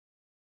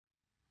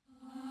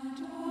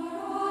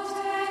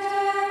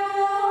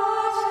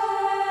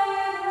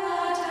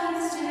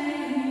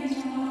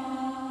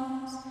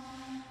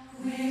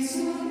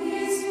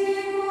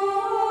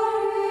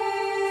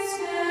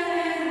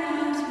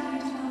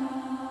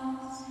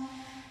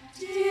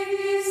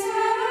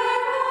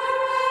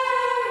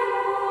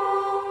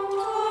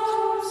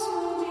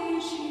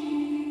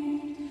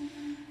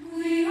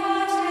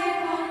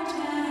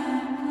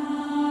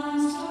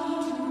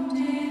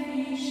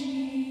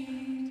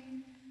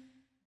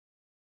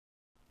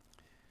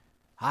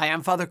Hi,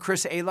 I'm Father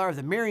Chris Alar of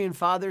the Marian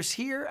Fathers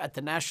here at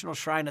the National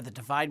Shrine of the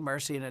Divine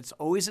Mercy, and it's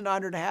always an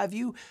honor to have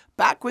you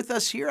back with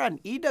us here on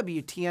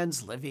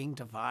EWTN's Living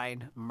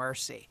Divine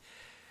Mercy.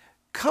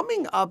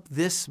 Coming up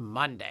this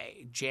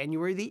Monday,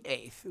 January the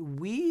 8th,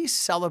 we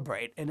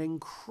celebrate an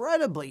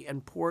incredibly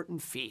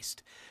important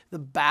feast, the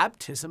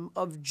baptism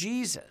of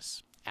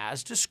Jesus,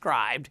 as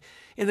described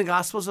in the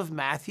Gospels of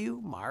Matthew,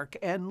 Mark,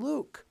 and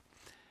Luke.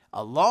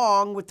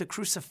 Along with the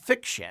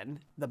crucifixion,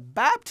 the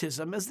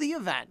baptism is the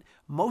event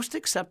most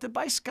accepted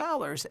by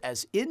scholars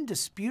as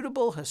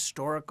indisputable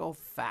historical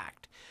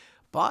fact.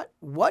 But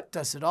what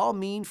does it all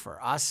mean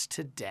for us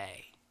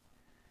today?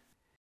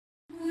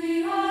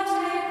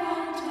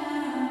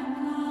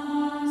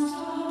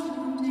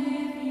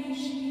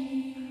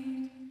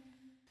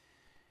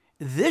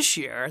 This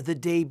year, the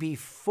day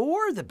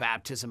before the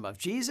baptism of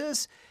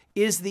Jesus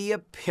is the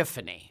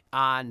Epiphany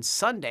on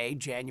Sunday,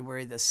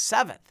 January the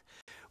 7th.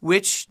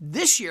 Which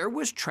this year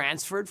was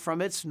transferred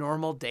from its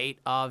normal date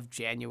of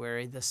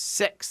January the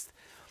 6th.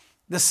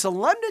 The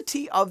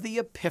solemnity of the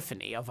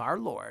Epiphany of our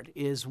Lord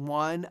is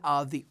one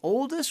of the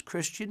oldest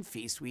Christian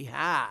feasts we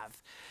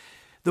have.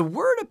 The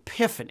word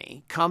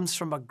epiphany comes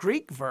from a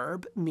Greek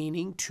verb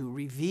meaning to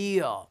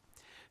reveal.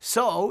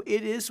 So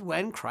it is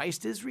when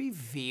Christ is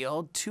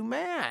revealed to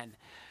man.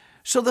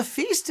 So the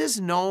feast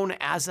is known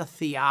as a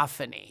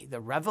theophany,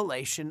 the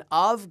revelation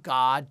of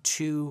God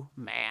to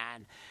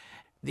man.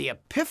 The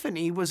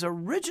Epiphany was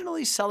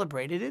originally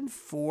celebrated in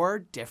 4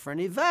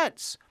 different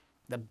events: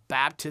 the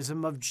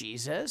baptism of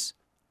Jesus,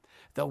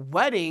 the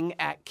wedding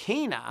at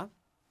Cana,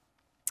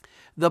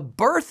 the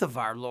birth of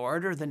our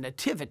Lord, or the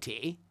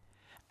Nativity,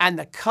 and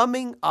the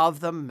coming of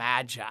the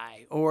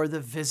Magi, or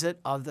the visit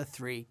of the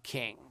 3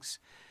 kings.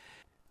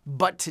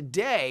 But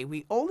today,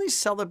 we only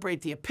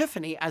celebrate the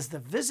Epiphany as the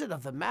visit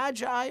of the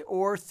Magi,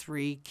 or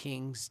 3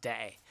 Kings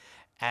Day.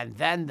 And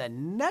then the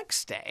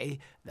next day,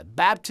 the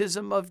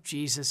baptism of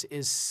Jesus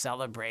is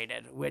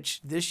celebrated, which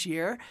this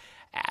year,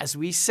 as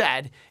we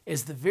said,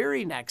 is the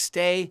very next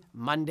day,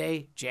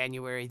 Monday,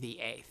 January the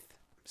 8th.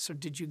 So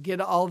did you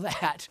get all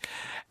that?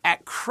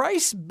 At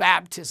Christ's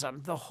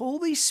baptism, the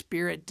Holy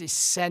Spirit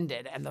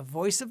descended, and the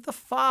voice of the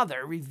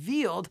Father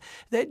revealed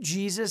that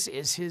Jesus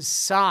is his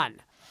Son.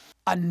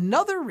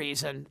 Another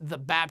reason the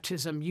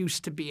baptism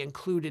used to be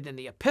included in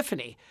the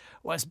Epiphany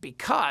was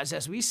because,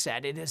 as we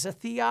said, it is a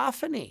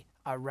theophany,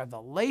 a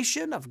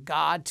revelation of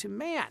God to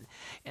man.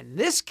 In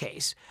this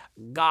case,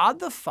 God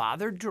the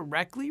Father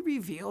directly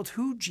revealed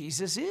who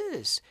Jesus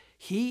is.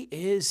 He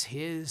is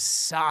his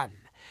Son.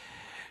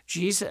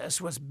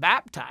 Jesus was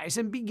baptized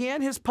and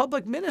began his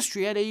public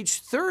ministry at age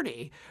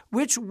 30,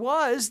 which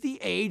was the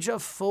age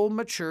of full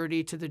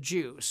maturity to the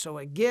Jews. So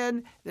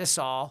again, this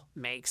all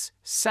makes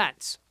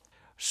sense.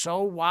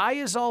 So why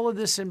is all of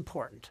this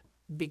important?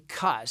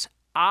 Because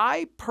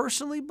I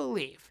personally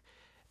believe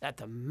that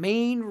the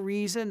main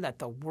reason that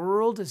the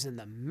world is in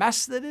the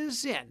mess that it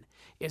is in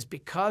is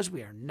because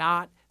we are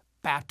not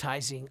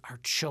baptizing our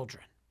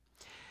children.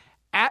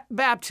 At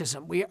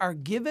baptism, we are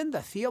given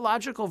the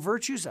theological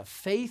virtues of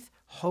faith,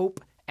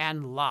 hope,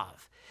 and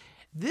love.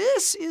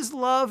 This is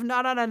love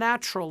not on a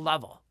natural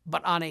level,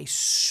 but on a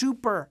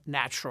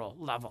supernatural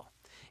level.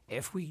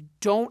 If we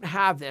don't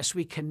have this,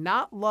 we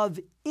cannot love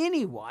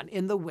anyone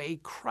in the way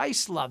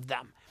Christ loved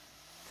them.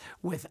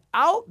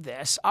 Without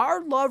this,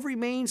 our love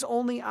remains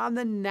only on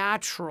the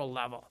natural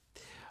level.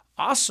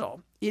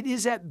 Also, it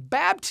is at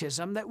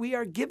baptism that we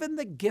are given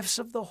the gifts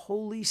of the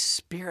Holy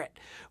Spirit,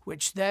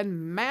 which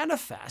then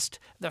manifest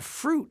the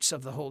fruits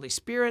of the Holy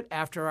Spirit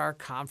after our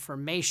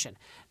confirmation.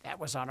 That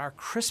was on our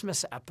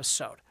Christmas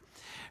episode.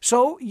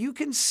 So you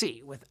can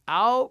see,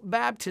 without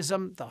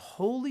baptism, the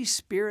Holy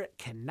Spirit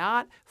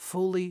cannot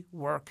fully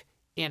work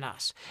in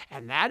us.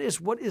 And that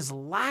is what is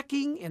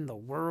lacking in the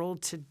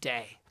world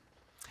today.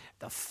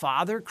 The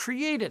Father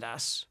created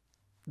us,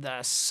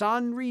 the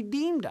Son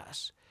redeemed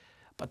us,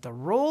 but the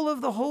role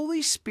of the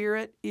Holy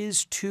Spirit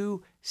is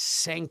to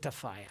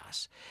sanctify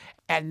us.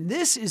 And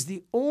this is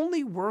the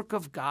only work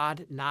of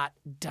God not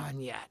done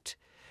yet.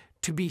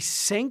 To be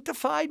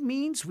sanctified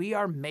means we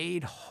are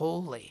made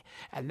holy,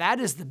 and that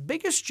is the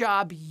biggest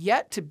job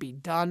yet to be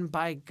done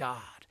by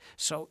God.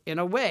 So in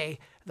a way,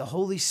 the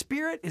Holy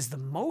Spirit is the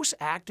most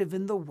active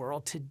in the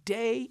world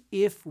today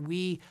if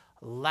we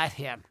let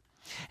him.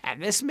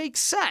 And this makes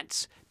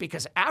sense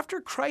because after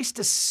Christ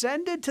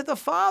ascended to the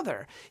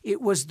Father, it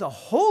was the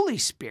Holy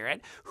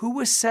Spirit who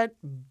was sent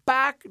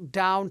back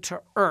down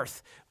to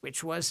earth,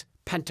 which was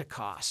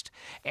Pentecost.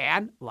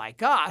 And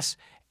like us,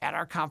 at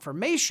our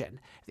confirmation,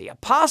 the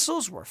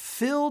apostles were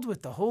filled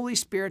with the Holy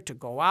Spirit to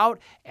go out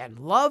and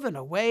love in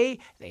a way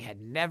they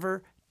had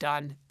never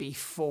done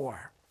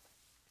before.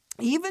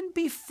 Even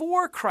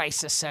before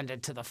Christ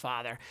ascended to the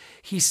Father,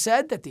 he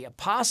said that the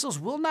apostles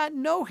will not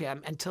know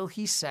him until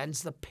he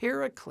sends the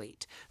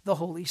Paraclete, the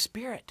Holy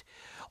Spirit.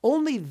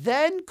 Only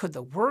then could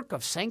the work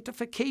of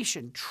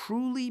sanctification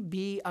truly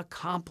be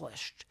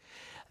accomplished.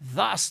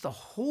 Thus, the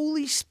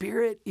Holy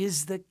Spirit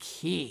is the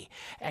key,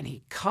 and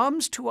he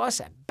comes to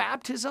us at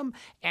baptism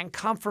and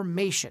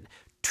confirmation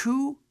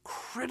to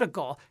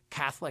critical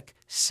Catholic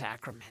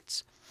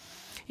sacraments.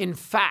 In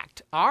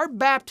fact, our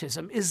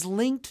baptism is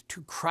linked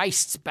to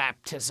Christ's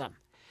baptism.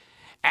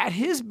 At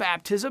his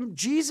baptism,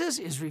 Jesus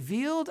is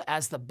revealed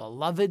as the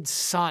beloved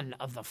Son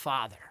of the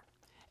Father.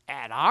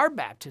 At our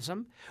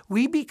baptism,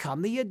 we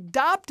become the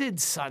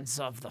adopted sons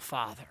of the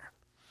Father.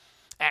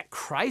 At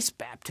Christ's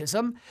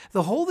baptism,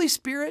 the Holy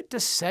Spirit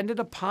descended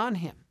upon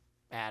him.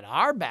 At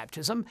our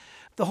baptism,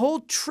 the whole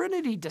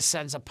Trinity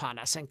descends upon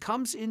us and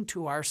comes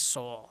into our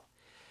soul.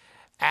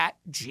 At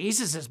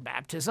Jesus'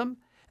 baptism,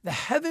 the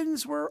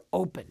heavens were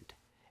opened.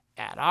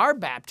 At our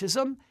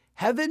baptism,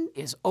 heaven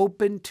is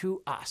open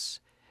to us.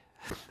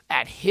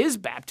 At his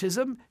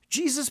baptism,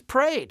 Jesus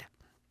prayed.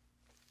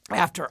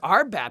 After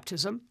our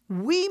baptism,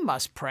 we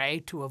must pray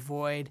to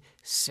avoid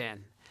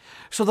sin.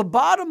 So the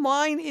bottom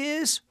line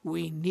is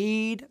we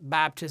need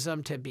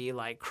baptism to be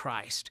like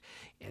Christ.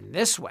 In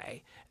this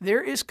way,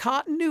 there is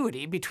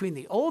continuity between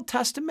the Old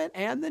Testament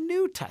and the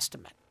New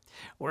Testament.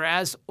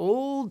 Whereas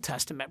Old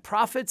Testament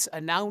prophets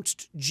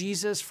announced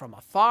Jesus from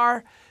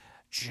afar,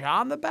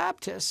 John the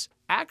Baptist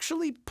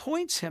actually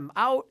points him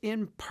out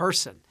in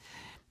person.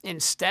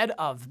 Instead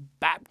of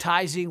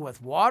baptizing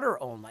with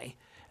water only,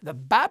 the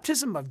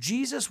baptism of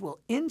Jesus will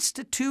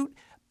institute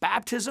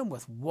baptism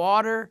with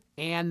water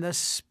and the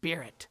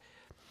Spirit.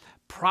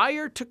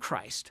 Prior to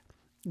Christ,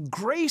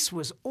 grace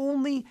was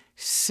only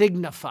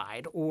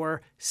signified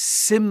or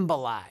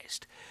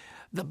symbolized.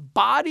 The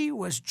body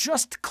was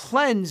just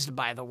cleansed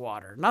by the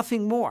water,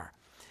 nothing more.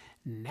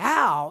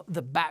 Now,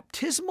 the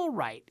baptismal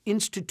rite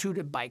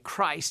instituted by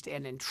Christ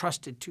and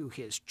entrusted to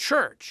his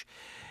church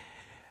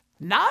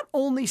not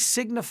only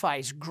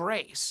signifies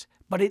grace,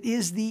 but it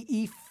is the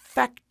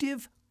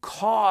effective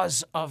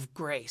cause of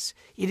grace.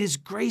 It is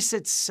grace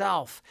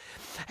itself.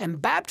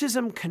 And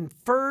baptism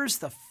confers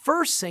the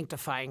first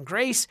sanctifying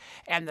grace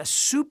and the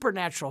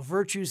supernatural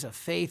virtues of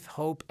faith,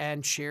 hope,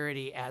 and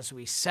charity, as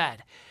we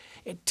said.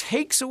 It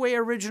takes away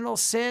original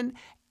sin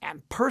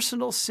and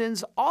personal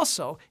sins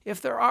also,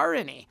 if there are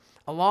any,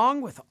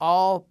 along with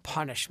all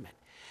punishment.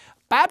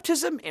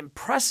 Baptism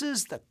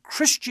impresses the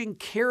Christian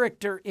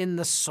character in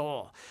the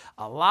soul,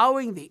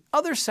 allowing the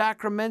other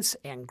sacraments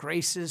and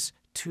graces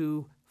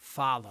to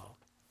follow.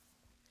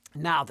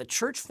 Now, the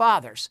Church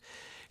Fathers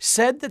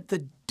said that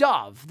the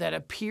dove that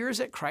appears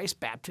at Christ's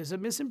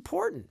baptism is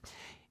important.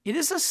 It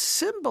is a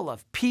symbol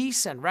of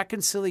peace and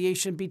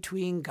reconciliation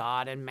between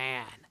God and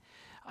man.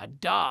 A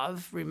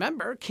dove,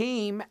 remember,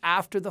 came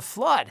after the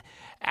flood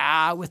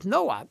with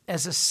Noah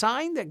as a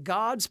sign that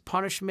God's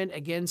punishment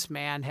against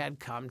man had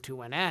come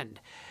to an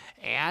end.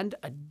 And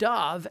a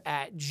dove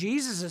at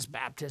Jesus'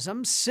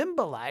 baptism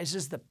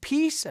symbolizes the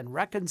peace and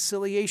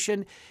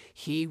reconciliation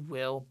he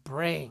will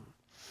bring.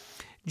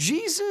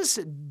 Jesus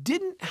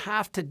didn't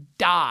have to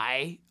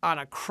die on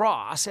a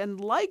cross, and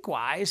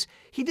likewise,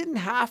 he didn't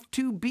have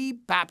to be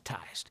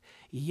baptized,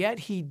 yet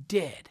he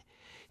did.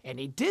 And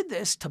he did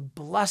this to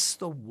bless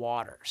the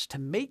waters, to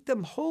make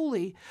them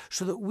holy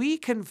so that we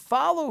can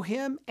follow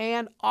him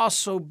and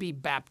also be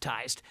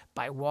baptized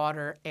by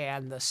water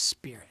and the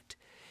Spirit.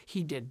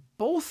 He did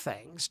both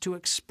things to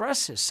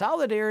express his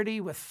solidarity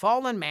with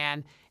fallen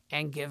man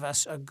and give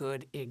us a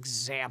good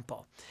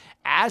example.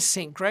 As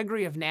St.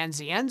 Gregory of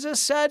Nazianzus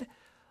said,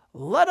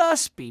 "Let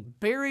us be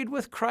buried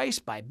with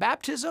Christ by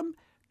baptism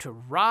to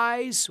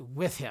rise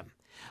with him.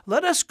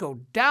 Let us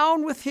go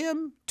down with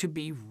him to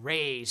be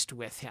raised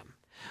with him.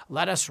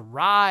 Let us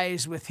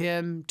rise with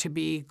him to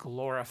be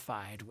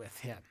glorified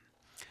with him."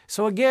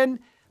 So again,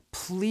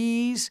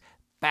 please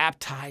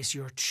baptize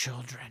your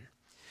children.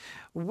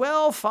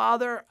 Well,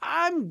 Father,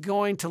 I'm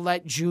going to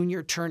let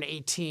Junior turn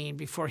 18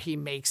 before he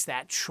makes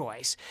that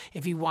choice,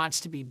 if he wants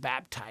to be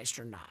baptized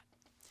or not.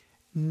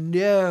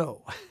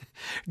 No.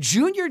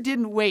 Junior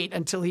didn't wait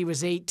until he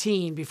was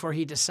 18 before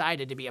he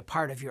decided to be a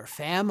part of your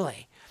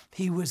family.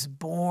 He was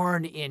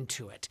born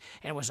into it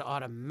and was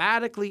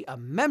automatically a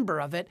member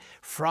of it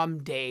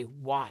from day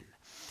one.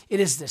 It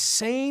is the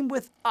same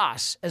with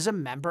us as a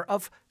member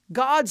of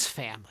God's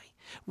family.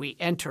 We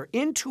enter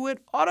into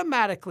it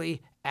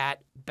automatically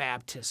at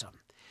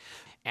baptism.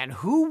 And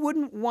who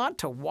wouldn't want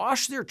to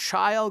wash their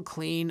child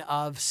clean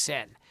of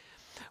sin?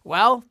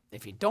 Well,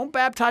 if you don't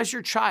baptize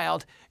your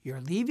child,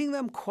 you're leaving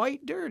them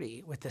quite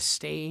dirty with the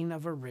stain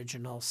of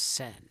original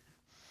sin.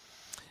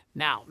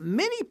 Now,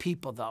 many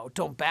people, though,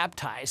 don't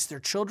baptize their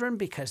children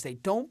because they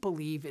don't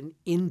believe in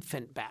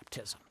infant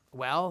baptism.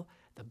 Well,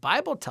 the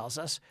Bible tells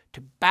us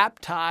to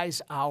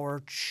baptize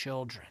our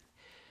children.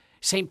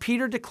 St.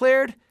 Peter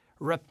declared,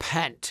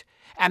 "Repent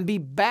and be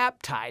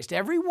baptized,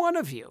 every one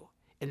of you,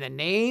 in the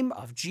name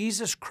of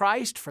Jesus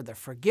Christ for the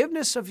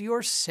forgiveness of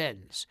your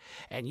sins,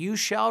 and you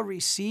shall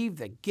receive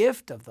the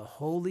gift of the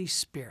Holy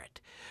Spirit.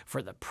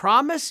 For the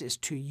promise is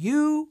to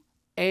you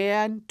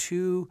and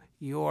to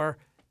your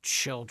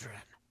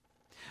children."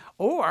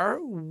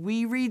 Or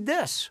we read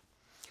this,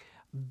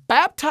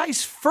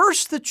 "Baptize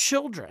first the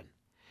children,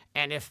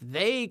 and if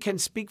they can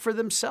speak for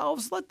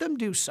themselves, let them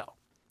do so.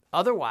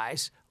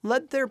 Otherwise,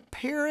 let their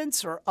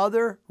parents or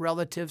other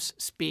relatives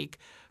speak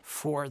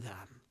for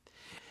them."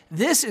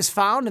 This is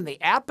found in the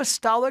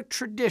apostolic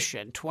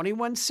tradition,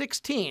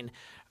 2116,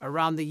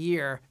 around the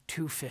year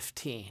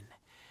 215.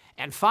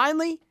 And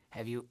finally,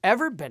 have you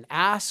ever been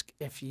asked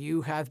if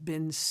you have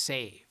been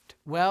saved?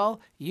 Well,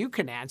 you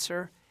can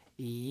answer,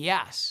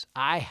 yes,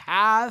 I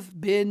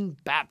have been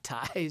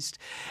baptized.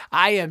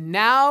 I am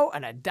now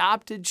an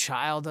adopted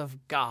child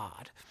of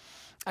God.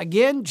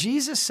 Again,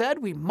 Jesus said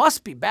we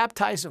must be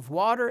baptized of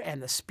water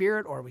and the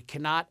Spirit, or we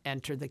cannot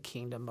enter the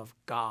kingdom of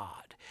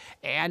God.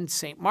 And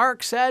St.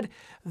 Mark said,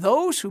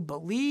 those who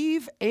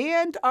believe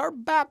and are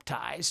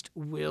baptized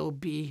will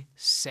be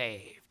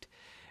saved.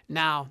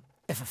 Now,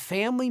 if a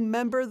family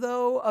member,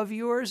 though, of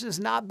yours is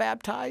not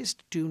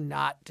baptized, do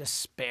not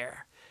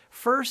despair.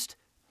 First,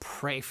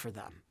 pray for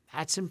them.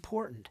 That's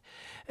important.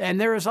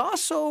 And there is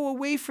also a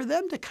way for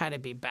them to kind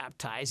of be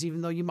baptized,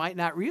 even though you might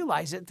not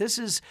realize it. This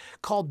is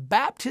called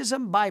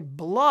baptism by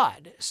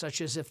blood,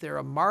 such as if they're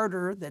a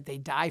martyr, that they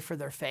die for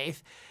their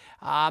faith,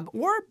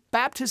 or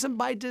baptism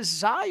by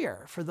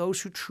desire for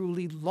those who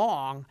truly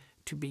long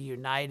to be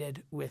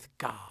united with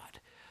God.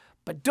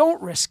 But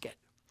don't risk it.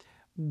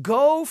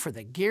 Go for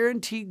the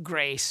guaranteed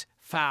grace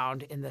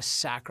found in the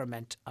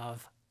sacrament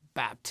of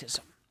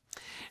baptism.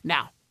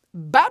 Now,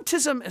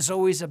 baptism is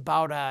always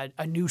about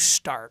a new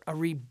start, a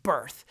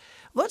rebirth.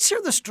 Let's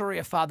hear the story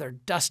of Father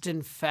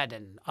Dustin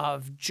Feddon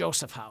of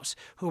Joseph House,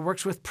 who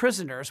works with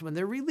prisoners when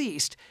they're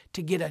released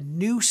to get a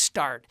new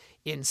start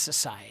in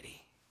society.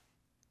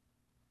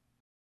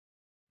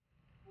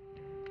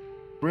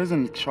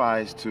 Prison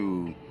tries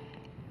to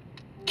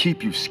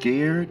keep you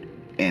scared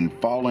and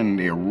following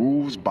their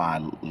rules by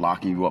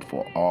locking you up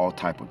for all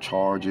type of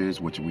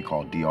charges, which we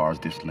call DRs,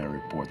 disciplinary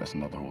reports. That's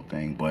another whole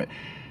thing. But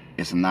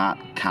it's not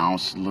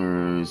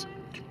counselors,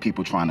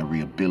 people trying to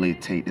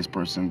rehabilitate this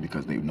person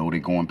because they know they're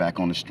going back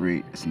on the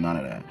street. It's none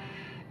of that.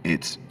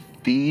 It's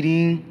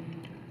feeding,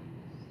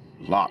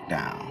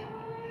 lockdown,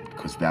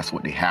 because that's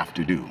what they have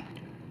to do.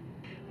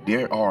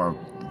 There are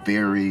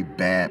very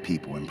bad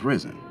people in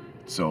prison.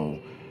 So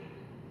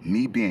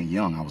me being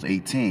young, I was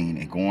 18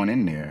 and going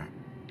in there,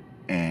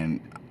 and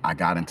I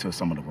got into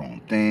some of the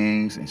wrong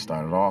things and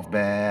started off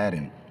bad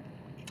and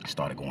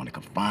started going to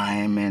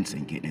confinements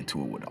and getting into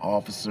it with the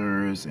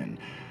officers, and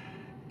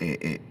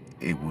it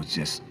was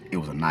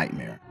a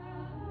nightmare.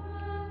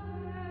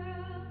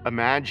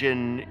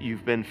 Imagine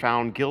you've been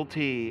found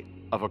guilty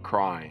of a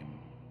crime.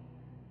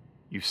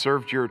 You've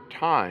served your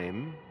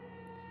time.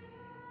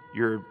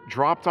 You're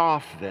dropped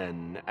off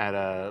then at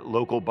a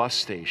local bus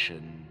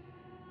station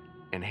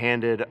and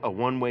handed a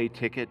one-way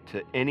ticket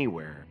to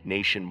anywhere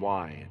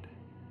nationwide.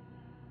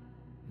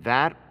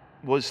 That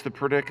was the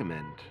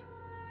predicament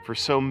for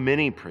so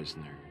many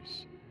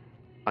prisoners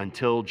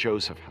until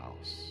Joseph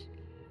House.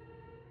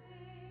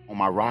 On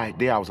my ride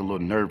there, I was a little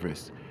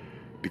nervous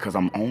because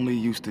I'm only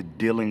used to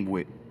dealing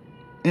with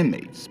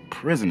inmates,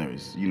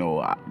 prisoners. You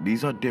know,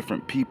 these are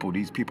different people.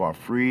 These people are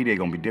free. They're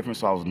gonna be different,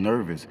 so I was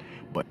nervous.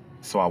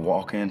 So I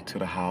walk into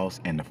the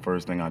house, and the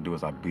first thing I do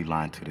is I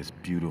beeline to this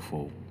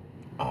beautiful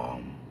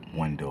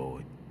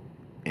window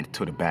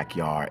into the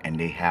backyard, and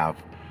they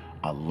have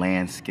a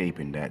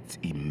landscaping that's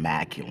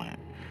immaculate.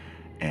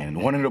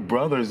 And one of the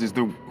brothers is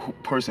the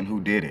person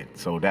who did it.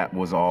 So that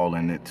was all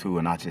in it too.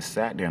 And I just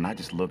sat there and I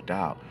just looked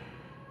out.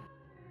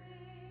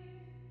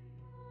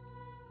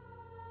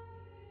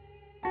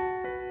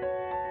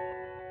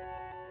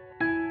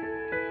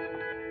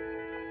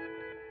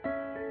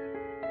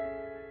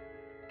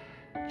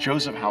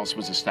 Joseph House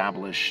was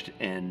established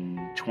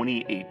in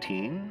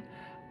 2018.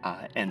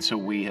 And so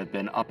we have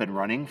been up and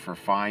running for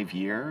 5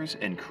 years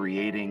and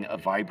creating a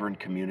vibrant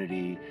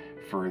community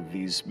for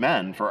these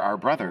men, for our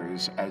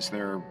brothers, as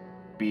they're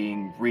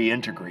being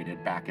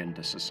reintegrated back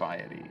into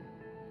society.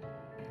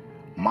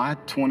 My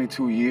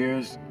 22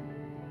 years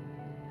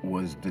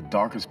was the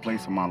darkest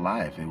place of my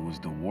life. It was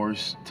the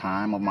worst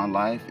time of my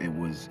life. It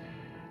was,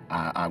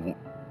 I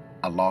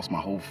lost my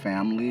whole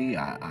family.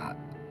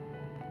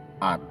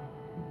 I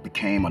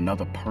became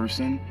another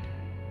person,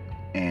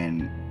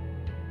 and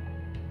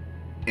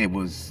it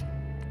was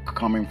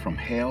coming from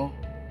hell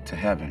to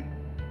heaven,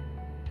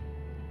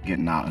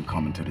 getting out and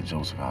coming to the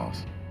Joseph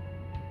House.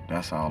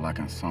 That's all I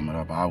can sum it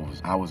up. I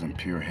was in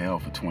pure hell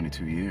for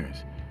 22 years.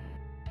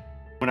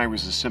 When I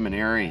was a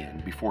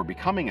seminarian, before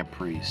becoming a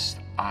priest,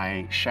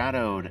 I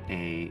shadowed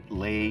a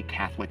lay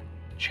Catholic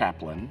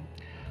chaplain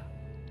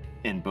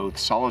in both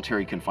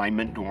solitary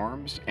confinement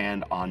dorms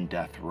and on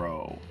death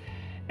row.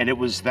 And it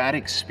was that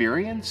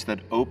experience that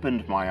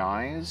opened my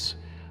eyes,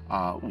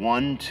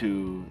 one,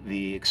 to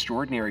the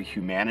extraordinary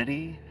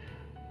humanity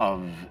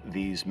of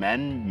these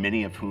men,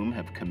 many of whom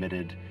have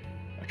committed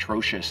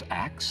atrocious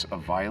acts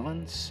of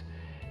violence,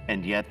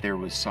 and yet there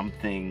was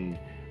something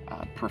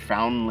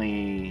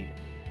profoundly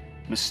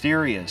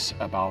mysterious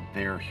about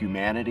their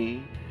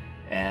humanity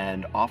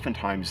and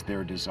oftentimes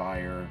their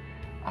desire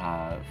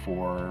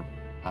for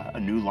a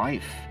new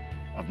life,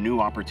 of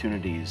new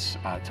opportunities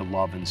to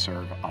love and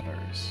serve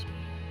others.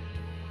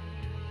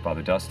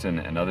 Father Dustin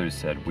and others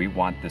said, we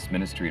want this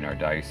ministry in our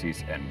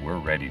diocese and we're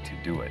ready to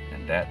do it.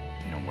 And that,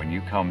 when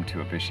you come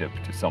to a bishop,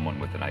 to someone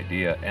with an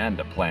idea and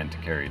a plan to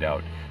carry it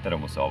out, that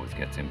almost always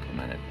gets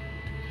implemented.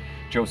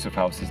 Joseph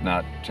House is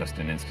not just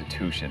an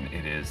institution,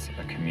 it is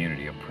a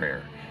community of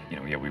prayer.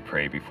 We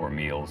pray before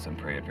meals and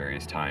pray at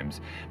various times,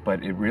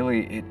 but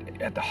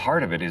at the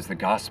heart of it is the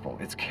gospel.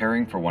 It's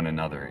caring for one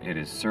another. It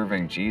is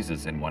serving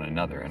Jesus in one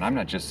another. And I'm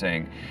not just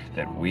saying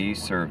that we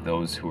serve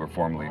those who are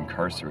formerly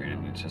incarcerated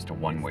and it's just a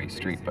one-way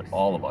street, but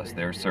all of us,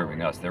 they're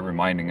serving us. They're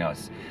reminding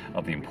us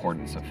of the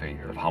importance of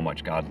faith, of how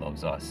much God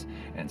loves us.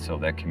 And so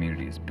that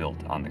community is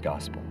built on the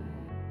gospel.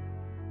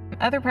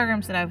 Other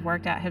programs that I've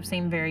worked at have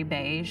seemed very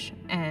beige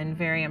and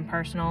very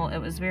impersonal. It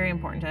was very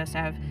important to us to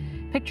have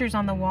pictures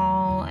on the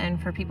wall and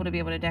for people to be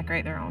able to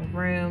decorate their own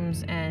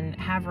rooms and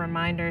have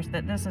reminders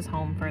that this is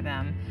home for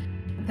them.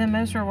 The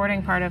most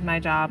rewarding part of my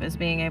job is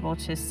being able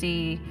to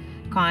see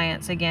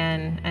clients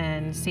again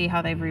and see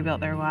how they've rebuilt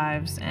their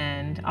lives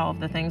and all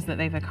of the things that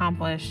they've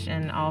accomplished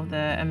and all of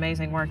the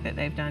amazing work that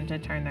they've done to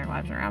turn their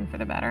lives around for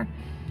the better.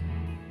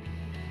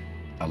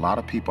 A lot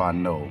of people I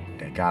know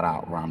that got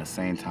out around the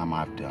same time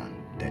I've done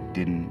that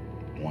didn't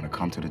want to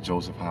come to the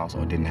Joseph House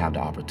or didn't have the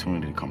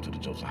opportunity to come to the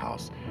Joseph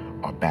House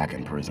are back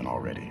in prison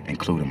already,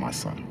 including my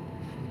son.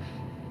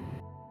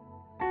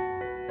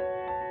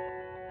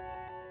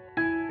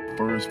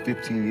 First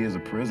 15 years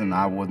of prison,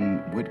 I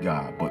wasn't with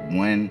God, but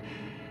when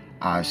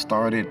I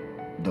started,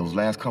 those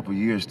last couple of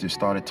years, just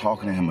started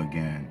talking to him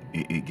again,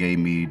 it gave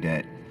me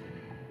that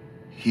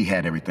he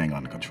had everything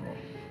under control.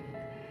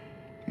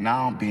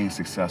 Now I'm being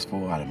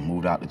successful. I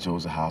moved out to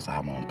Joseph House. I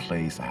have my own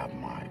place. I have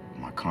my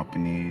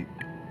company.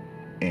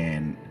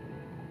 And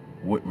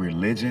with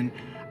religion,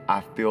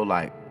 I feel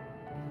like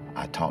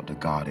I talk to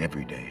God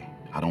every day.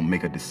 I don't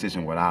make a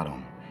decision without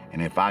him.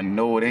 And if I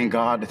know it ain't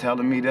God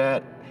telling me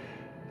that,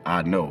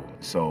 I know.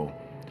 So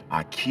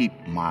I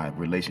keep my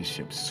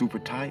relationship super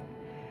tight.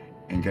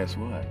 And guess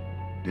what?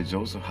 The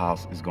Joseph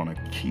House is gonna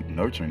keep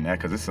nurturing that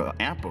because it's an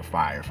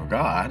amplifier for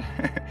God.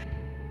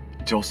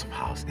 Joseph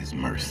House is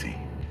mercy.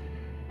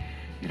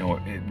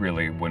 It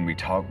really, when we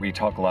talk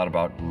a lot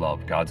about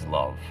love, God's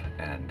love,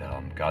 and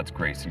God's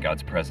grace and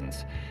God's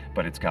presence,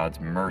 but it's God's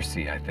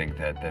mercy, I think,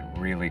 that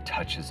really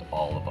touches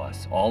all of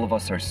us. All of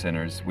us are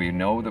sinners. We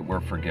know that we're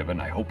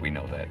forgiven. I hope we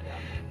know that.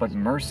 But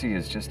mercy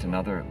is just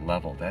another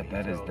level.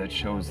 That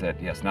shows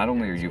that, yes, not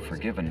only are you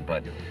forgiven,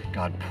 but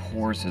God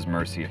pours his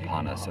mercy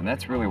upon us. And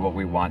that's really what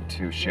we want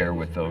to share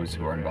with those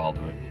who are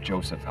involved with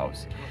Joseph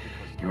House.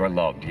 You are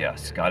loved,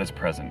 yes. God is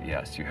present,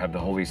 yes. You have the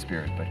Holy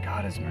Spirit, but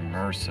God is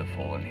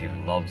merciful and he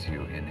loves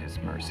you in his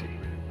mercy.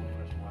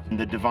 In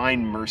the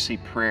Divine Mercy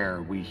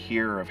Prayer, we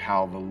hear of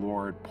how the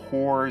Lord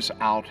pours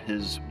out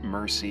his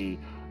mercy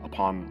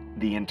upon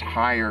the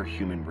entire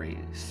human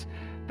race,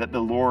 that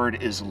the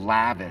Lord is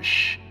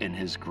lavish in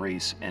his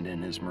grace and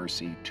in his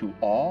mercy to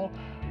all,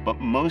 but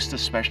most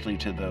especially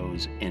to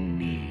those in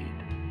need.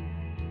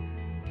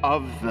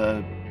 Of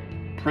the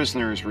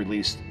prisoners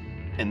released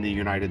in the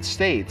United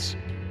States,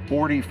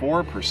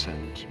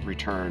 44%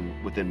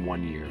 return within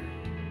 1 year,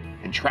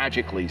 and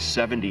tragically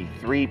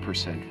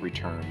 73%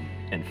 return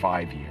in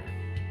 5 years.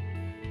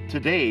 To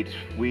date,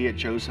 we at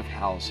Joseph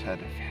House have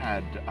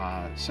had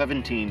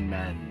 17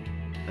 men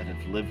that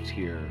have lived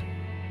here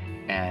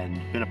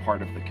and been a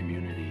part of the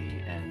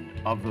community, and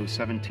of those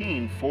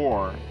 17,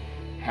 4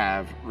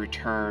 have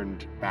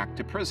returned back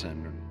to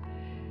prison.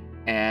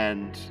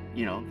 And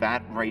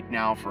that right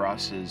now for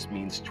us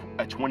means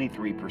a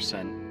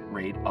 23%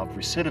 rate of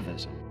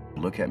recidivism.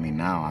 Look at me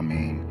now. I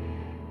mean,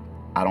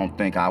 I don't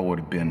think I would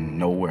have been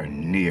nowhere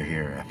near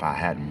here if I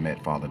hadn't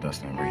met Father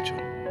Dustin and Rachel.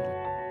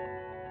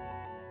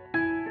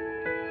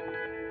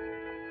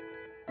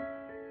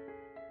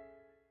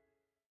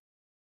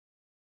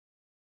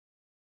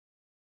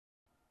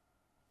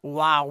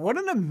 Wow, what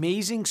an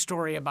amazing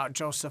story about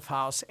Joseph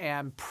House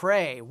and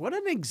pray. What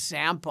an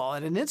example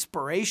and an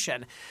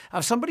inspiration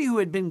of somebody who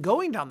had been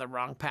going down the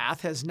wrong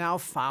path has now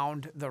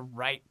found the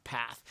right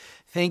path.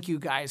 Thank you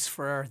guys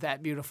for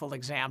that beautiful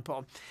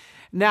example.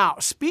 Now,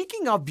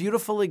 speaking of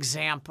beautiful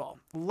example,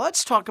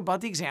 let's talk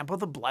about the example of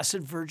the Blessed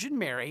Virgin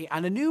Mary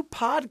on a new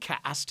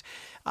podcast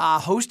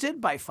hosted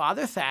by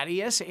Father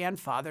Thaddeus and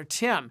Father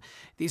Tim.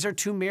 These are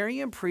two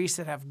Marian priests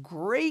that have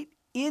great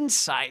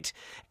insight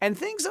and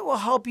things that will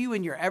help you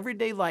in your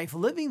everyday life,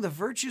 living the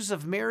virtues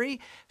of Mary,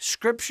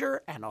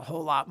 Scripture, and a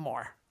whole lot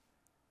more.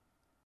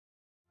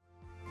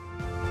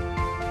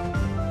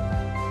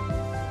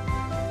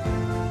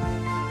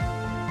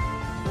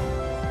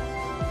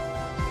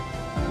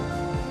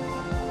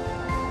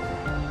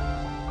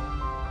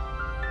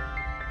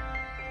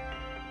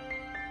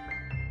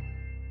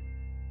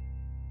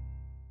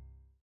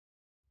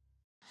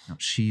 Now,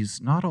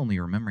 she's not only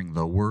remembering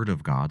the word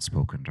of God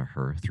spoken to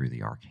her through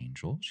the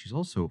archangel, she's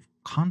also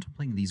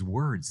contemplating these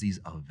words, these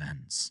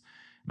events.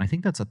 And I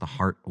think that's at the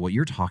heart of what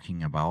you're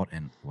talking about,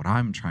 and what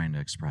I'm trying to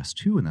express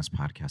too in this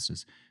podcast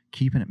is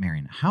keeping it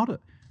Marian. How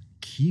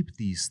keep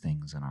these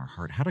things in our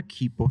heart, how to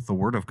keep both the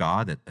Word of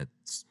God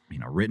that's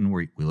written.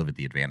 We live at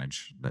the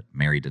advantage that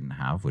Mary didn't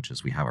have, which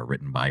is we have a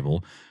written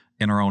Bible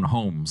in our own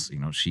homes.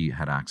 She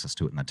had access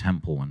to it in the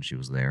temple when she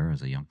was there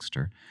as a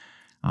youngster.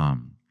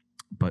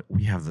 But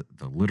we have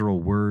the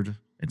literal Word,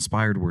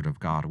 inspired Word of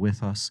God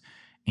with us,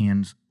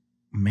 and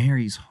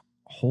Mary's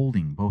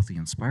holding both the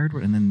inspired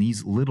word and then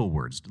these little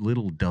words,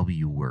 little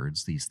W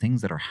words, these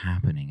things that are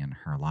happening in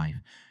her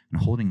life,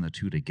 and holding the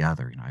two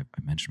together. I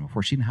mentioned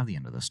before, she didn't have the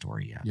end of the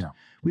story yet. Yeah.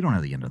 We don't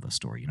have the end of the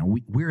story.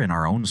 We're in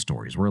our own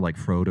stories. We're like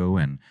Frodo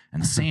and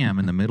Sam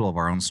in the middle of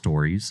our own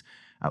stories.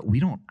 We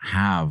don't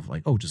have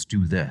just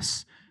do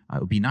this. It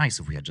would be nice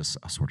if we had just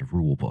a sort of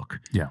rule book.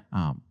 Yeah.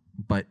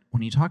 But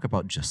when you talk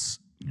about just,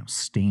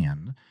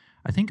 stand,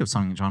 I think of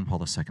something John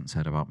Paul II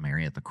said about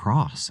Mary at the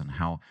cross and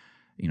how,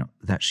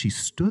 that she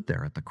stood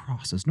there at the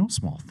cross is no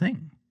small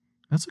thing.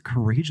 That's a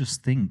courageous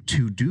thing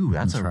to do.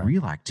 That's a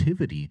real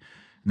activity in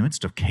the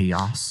midst of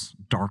chaos,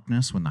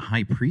 darkness, when the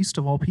high priest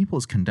of all people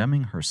is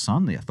condemning her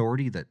son, the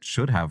authority that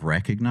should have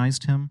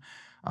recognized him.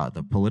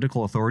 The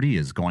political authority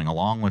is going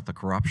along with the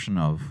corruption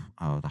of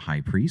the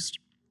high priest.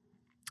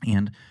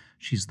 And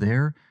she's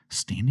there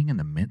standing in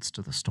the midst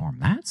of the storm.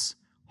 That's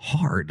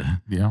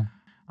hard. Yeah.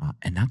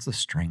 And that's the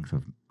strength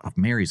of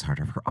Mary's heart,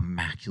 of her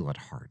immaculate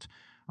heart,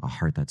 a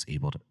heart that's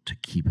able to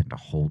keep and to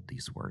hold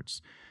these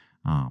words.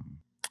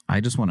 I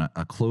just want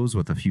to close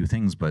with a few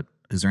things, but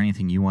is there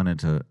anything you wanted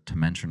to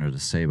mention or to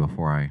say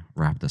before I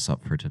wrap this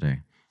up for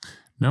today?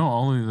 No,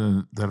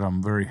 only that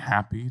I'm very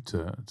happy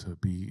to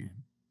be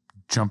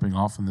jumping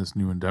off in this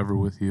new endeavor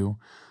with you.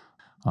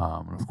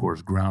 And of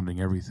course,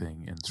 grounding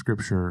everything in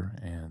Scripture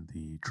and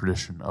the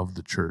tradition of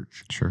the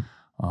church. Sure.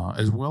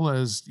 As well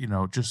as,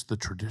 just the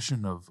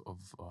tradition of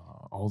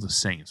all the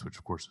saints, which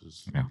of course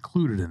is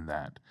included in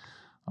that.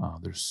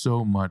 There's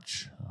so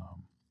much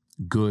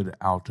good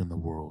out in the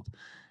world,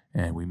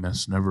 and we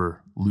must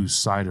never lose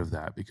sight of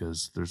that,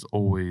 because there's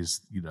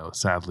always,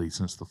 sadly,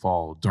 since the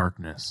fall,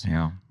 darkness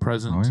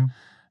present,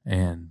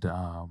 and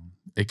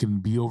it can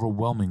be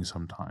overwhelming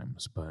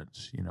sometimes,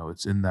 but,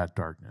 it's in that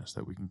darkness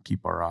that we can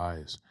keep our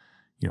eyes,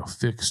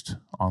 fixed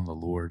on the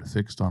Lord,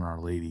 fixed on Our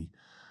Lady,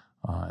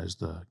 as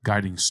the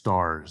guiding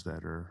stars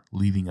that are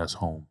leading us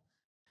home.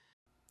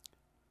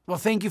 Well,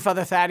 thank you,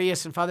 Father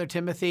Thaddeus and Father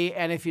Timothy.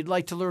 And if you'd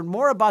like to learn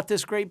more about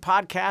this great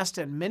podcast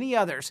and many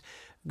others,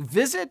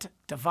 visit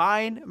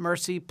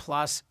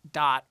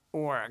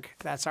divinemercyplus.org.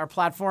 That's our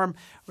platform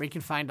where you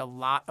can find a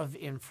lot of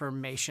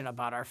information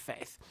about our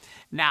faith.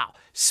 Now,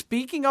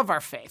 speaking of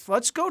our faith,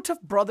 let's go to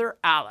Brother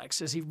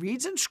Alex as he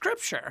reads in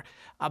Scripture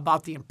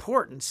about the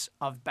importance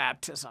of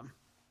baptism.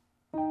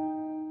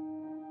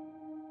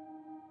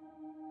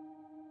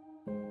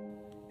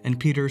 And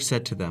Peter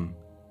said to them,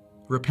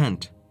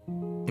 "Repent,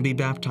 and be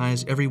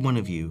baptized every one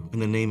of you in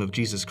the name of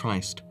Jesus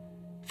Christ,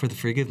 for the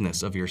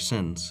forgiveness of your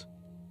sins,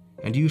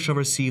 and you shall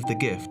receive the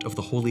gift of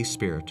the Holy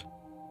Spirit.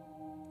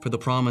 For the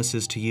promise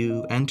is to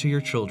you and to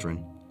your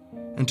children,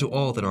 and to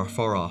all that are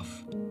far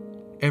off,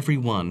 every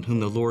one whom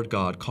the Lord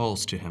God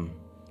calls to him."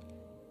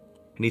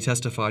 And he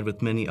testified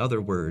with many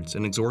other words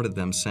and exhorted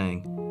them,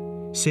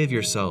 saying, "Save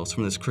yourselves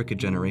from this crooked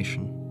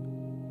generation."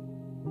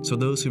 So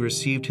those who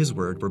received his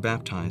word were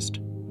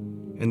baptized,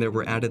 and there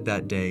were added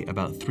that day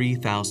about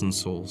 3,000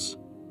 souls.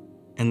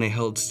 And they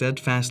held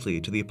steadfastly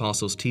to the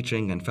apostles'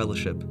 teaching and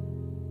fellowship,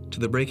 to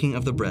the breaking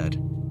of the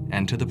bread,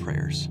 and to the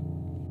prayers.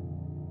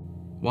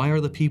 Why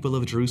are the people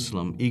of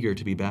Jerusalem eager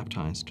to be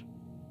baptized?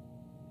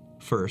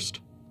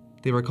 First,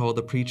 they recall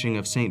the preaching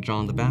of St.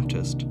 John the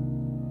Baptist,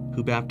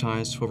 who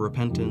baptized for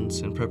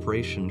repentance and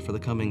preparation for the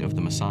coming of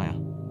the Messiah.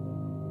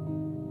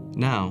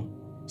 Now,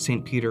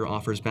 St. Peter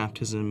offers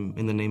baptism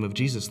in the name of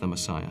Jesus the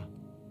Messiah,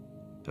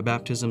 a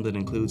baptism that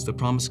includes the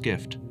promised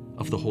gift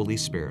of the Holy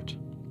Spirit.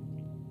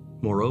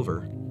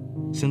 Moreover,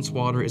 since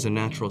water is a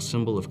natural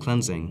symbol of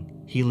cleansing,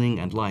 healing,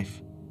 and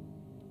life,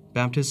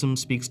 baptism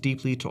speaks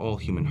deeply to all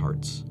human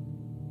hearts.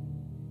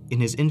 In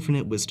his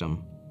infinite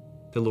wisdom,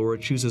 the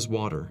Lord chooses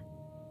water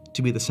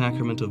to be the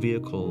sacramental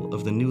vehicle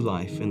of the new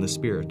life in the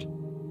Spirit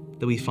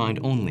that we find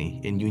only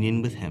in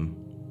union with him.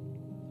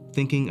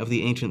 Thinking of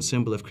the ancient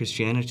symbol of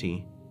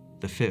Christianity,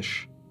 the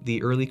fish,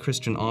 the early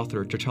Christian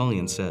author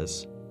Tertullian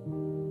says,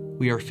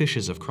 "We are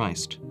fishes of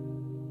Christ.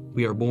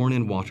 We are born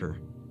in water,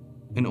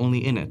 and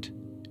only in it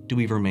do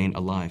we remain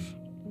alive."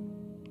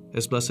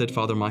 As Blessed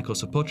Father Michael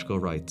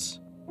Sopoćko writes,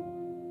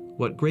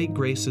 "What great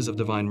graces of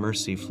divine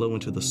mercy flow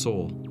into the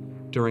soul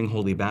during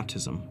holy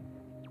baptism.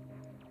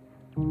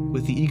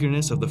 With the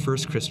eagerness of the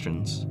first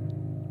Christians,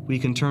 we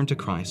can turn to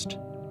Christ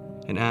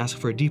and ask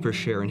for a deeper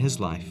share in his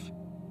life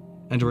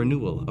and a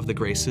renewal of the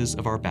graces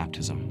of our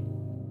baptism."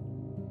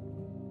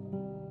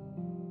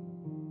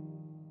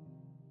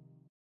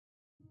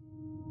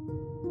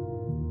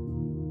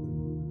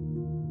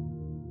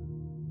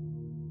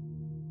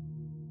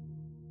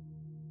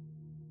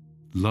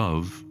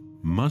 Love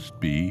must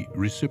be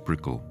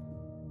reciprocal.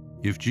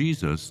 If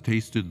Jesus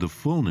tasted the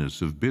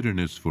fullness of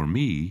bitterness for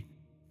me,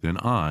 then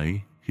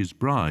I, his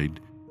bride,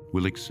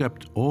 will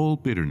accept all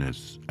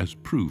bitterness as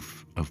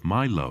proof of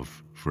my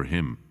love for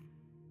him.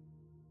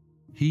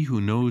 He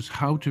who knows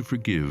how to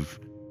forgive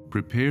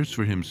prepares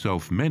for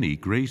himself many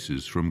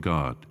graces from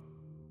God.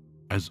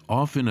 As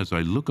often as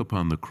I look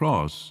upon the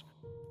cross,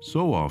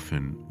 so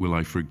often will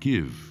I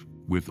forgive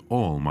with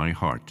all my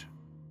heart.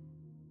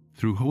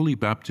 Through holy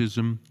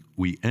baptism,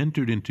 we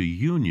entered into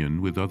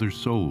union with other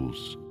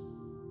souls.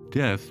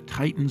 Death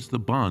tightens the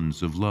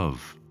bonds of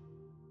love.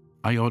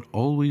 I ought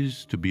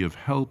always to be of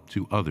help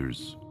to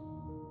others.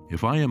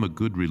 If I am a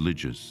good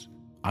religious,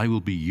 I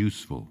will be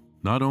useful,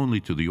 not only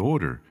to the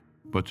order,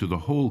 but to the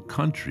whole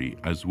country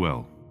as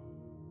well.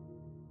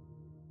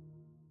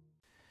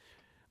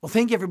 Well,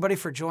 thank you everybody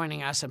for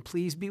joining us, and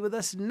please be with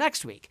us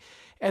next week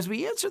as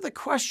we answer the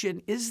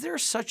question, is there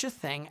such a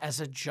thing as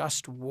a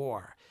just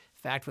war?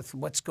 In fact, with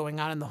what's going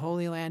on in the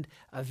Holy Land,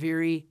 a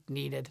very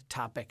needed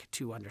topic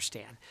to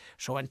understand.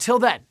 So until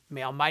then,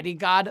 may Almighty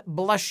God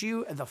bless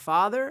you, the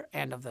Father,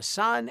 and of the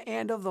Son,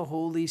 and of the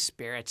Holy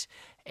Spirit.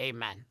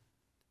 Amen.